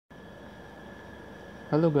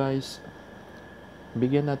Hello guys,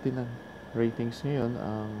 bigyan natin ng ratings ngayon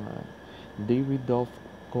ang Davidoff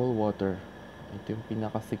Cold Water. Ito yung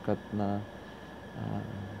pinakasikat na ah,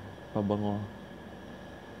 pabango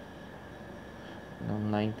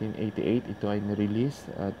noong 1988. Ito ay nirelease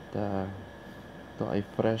at ito ay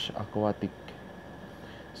fresh aquatic.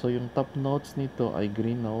 So yung top notes nito ay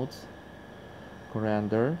green notes,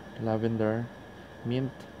 coriander, lavender,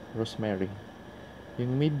 mint, rosemary.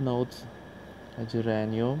 Yung mid notes ay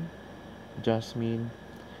geranium, jasmine,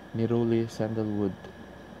 neroli, sandalwood.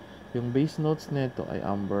 Yung base notes nito ay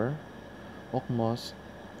amber, oak moss,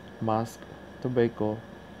 musk, tobacco,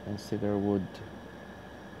 and cedarwood.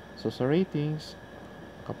 So sa ratings,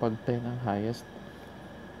 kapag 10 ang highest,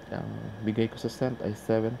 ang bigay ko sa scent ay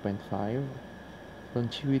 7.5,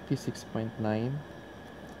 longevity 6.9,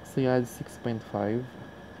 sayad 6.5,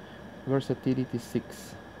 versatility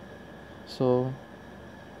 6. So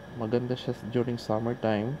maganda siya during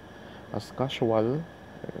summertime as casual,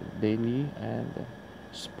 daily, and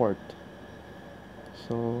sport.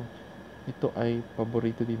 So ito ay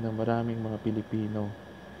paborito din ng maraming mga Pilipino.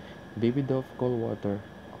 Davidoff Cold Water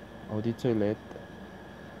Eau de Toilette,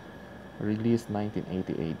 released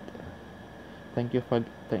 1988. Thank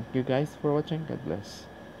you guys for watching. God bless.